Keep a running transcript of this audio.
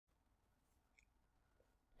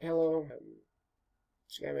Hello.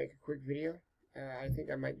 Just gonna make a quick video. I think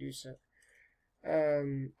I might do so.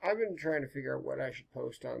 I've been trying to figure out what I should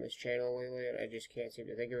post on this channel lately, and I just can't seem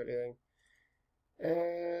to think of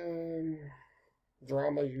anything.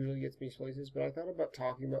 Drama usually gets me places, but I thought about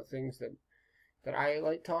talking about things that I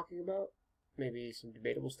like talking about. Maybe some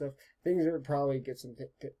debatable stuff. Things that would probably get some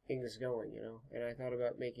things going, And I thought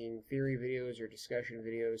about making theory videos or discussion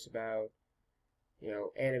videos about,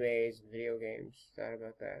 animes and video games. Thought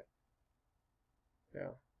about that.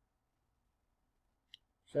 Yeah.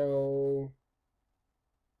 So,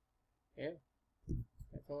 yeah,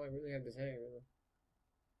 that's all I really have to say, really.